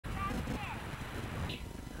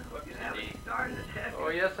Oh,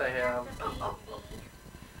 yes, I have.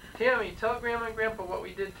 Tammy, tell Grandma and Grandpa what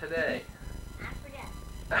we did today. I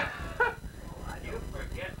forget. You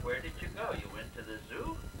forget. Where did you go? You went to the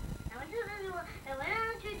zoo? I went to the zoo. I went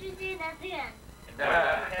on to see that's the end. And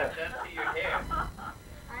what did you have done to your hair?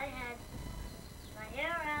 I had my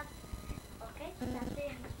hair up. Okay, that's the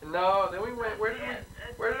end. No, then we went. Where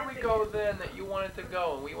did we go then that you wanted to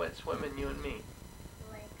go? And we went swimming, you and me.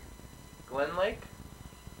 Lake. Glen Lake?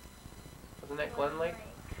 Wasn't that Glen Lake?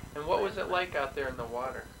 And what was it like out there in the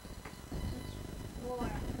water? Warm.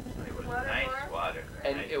 It was nice water.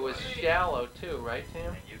 And Nice it was water. shallow too, right, Tam?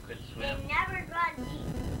 And you could They swim. never got deep.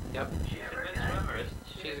 Yep. She's a good swimmer, isn't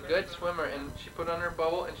she? She's a good swimmer, and she put on her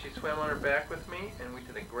bubble and she swam on her back with me, and we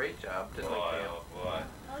did a great job, didn't we, Boy, Tam? oh boy.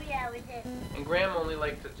 Oh yeah, we did. And Graham only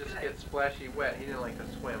liked to just get splashy wet. He didn't like to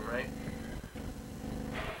swim, right?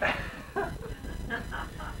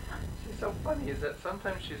 She's so funny is that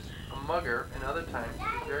sometimes she's a mugger and other times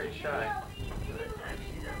she's very shy.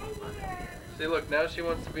 See, look, now she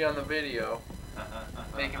wants to be on the video,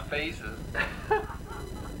 making faces.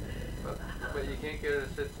 but you can't get her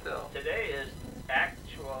to sit still. Today is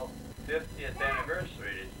actual 50th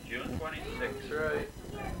anniversary. It's June 26th. That's right.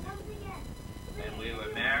 And we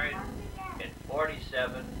were married in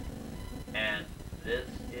 47, and this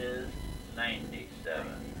is 97.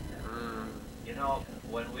 Mm. You know,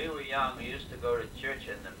 when we were young, we used to go to church,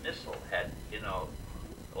 and the missal had, you know,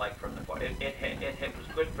 like from the, it was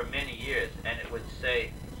good for many years, and it would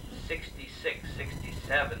say 66,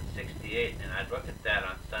 67, 68, and I'd look at that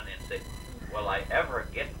on Sunday and say, will I ever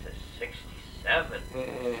get to 67,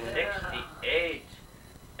 68?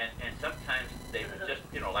 And sometimes they would just,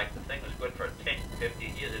 you know, like the thing was good for 10,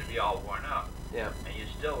 15 years, it'd be all worn out. Yeah. And you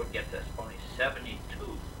still would get this, only 72.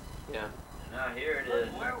 Yeah. Now here it is.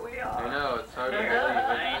 Where we are. I know, it's hard to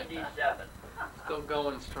believe. 97. Still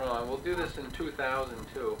going strong. We'll do this in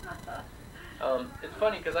 2002. It's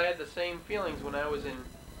funny because I had the same feelings when I was in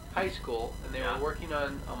high school and they were working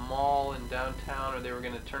on a mall in downtown, or they were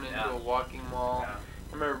going to turn it into a walking mall. Yeah.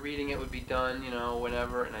 I remember reading it would be done, you know,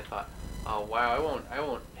 whenever, and I thought, oh wow, I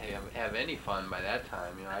won't have any fun by that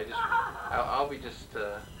time. You know, I'll be just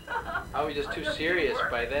too serious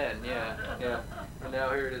by then. Yeah, yeah. And now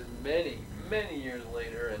here it is, many years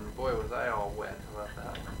later, and boy was I all wet about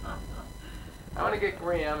that. I want to get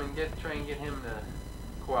Graham and try and get him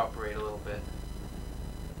to cooperate a little bit.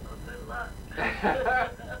 Well, good luck.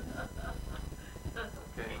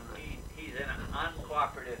 Okay. He's in an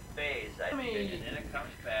uncooperative phase, I think, and then it comes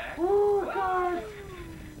back. Ooh, God.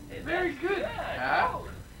 Hey, Very that's good. Huh? Oh,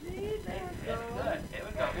 see, there you That's go. good. Here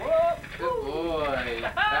we go. Whoop. Good boy.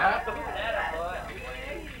 That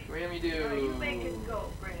boy. Grammy No, do. you make it go,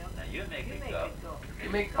 Graham. Now you make You it make go. it go. You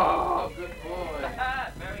make. Oh, good boy.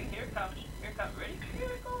 Mary, here comes, ready? Here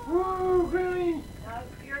we go. Woo, Grammy. Now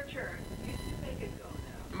it's your turn. You make it go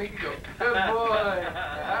now. Make it go. Good boy.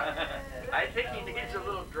 I think he needs a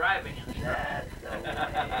little driving. That's the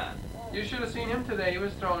way. You should have seen him today. He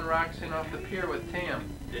was throwing rocks in off the pier with Tam.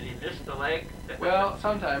 Did he miss the leg? Well,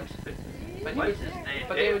 sometimes. But What's his name?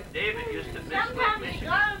 but they would, David used to miss Sometimes Lake they Michigan.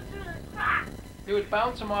 go through the crack. they would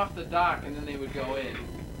bounce him off the dock and then they would go in.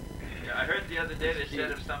 Yeah, I heard the other day they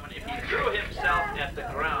said if someone, if he threw himself at the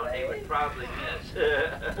ground, he would probably miss.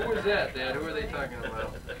 Who was that, Dad? Who are they talking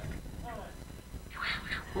about?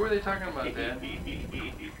 Who are they talking about, Dad?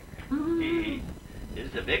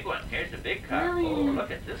 Here's the big one. Here's the big car. Oh, look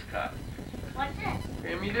at this car. What's this?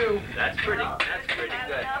 Grammy do. That's pretty good.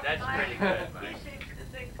 That's pretty good, He Mike. seems to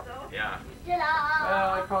think so. Yeah.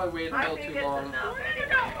 Well, I probably waited a I little think too it's long. enough.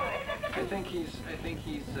 I think he's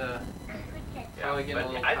Yeah, probably getting a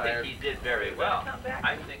but little I tired. think he did very well.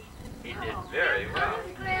 I think he did very well.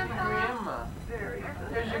 Grandpa. Grandma. Very good.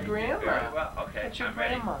 There's your Very grandma. well. Okay, That's your I'm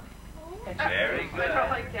ready. grandma. Very I good. don't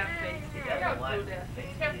like that face. He doesn't want that face.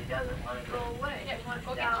 He doesn't want to go away. He wants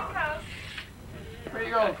Go get down. your house. Where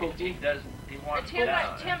you going, He Pookie? does. He wants Tim,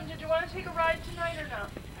 down. Tim, did you want to take a ride tonight or no?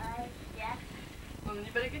 Yes. Well, then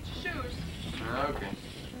you better get your shoes. Okay.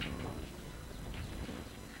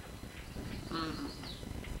 Mm-hmm.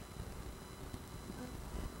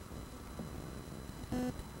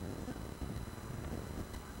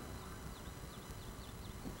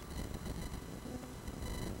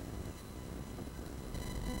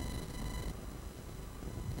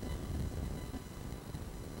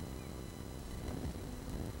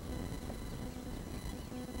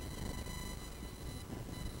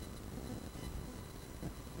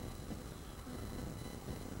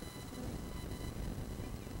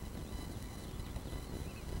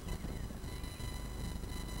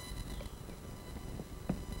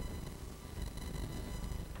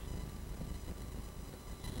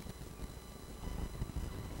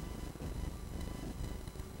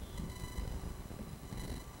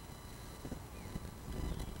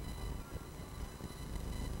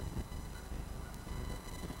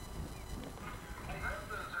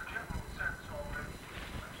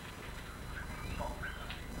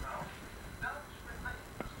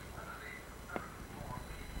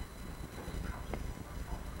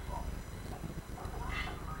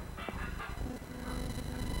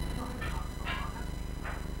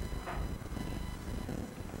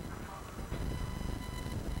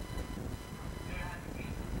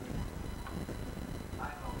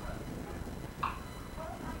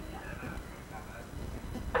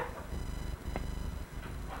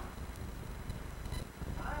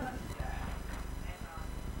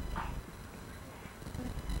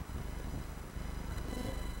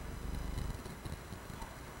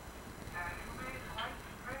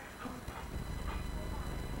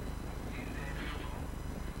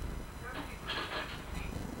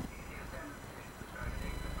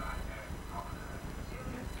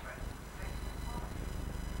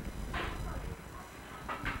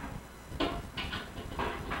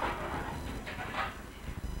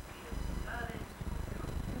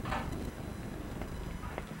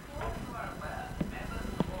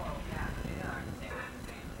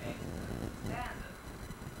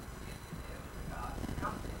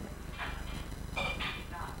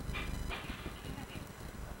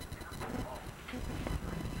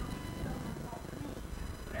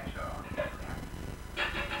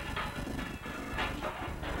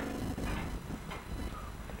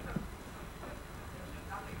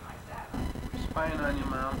 spying on you,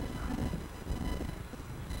 Mom.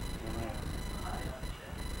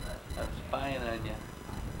 I'm spying on you.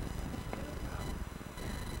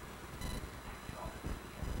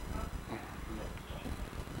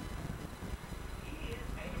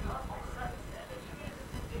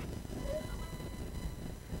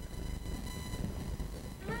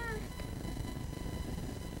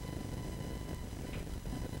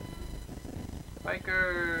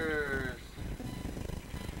 Bikers!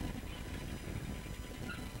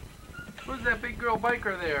 Who's that big girl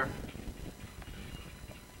biker there?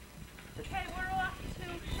 Okay, we're off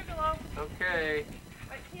to Sugarloaf. Okay.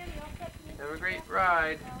 Right, Tammy, I'll set you. Have a great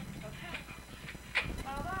ride. Okay.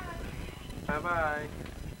 Bye-bye. Bye-bye.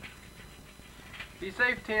 Be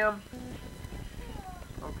safe, Tim.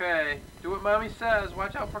 Okay. Do what Mommy says.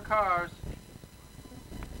 Watch out for cars.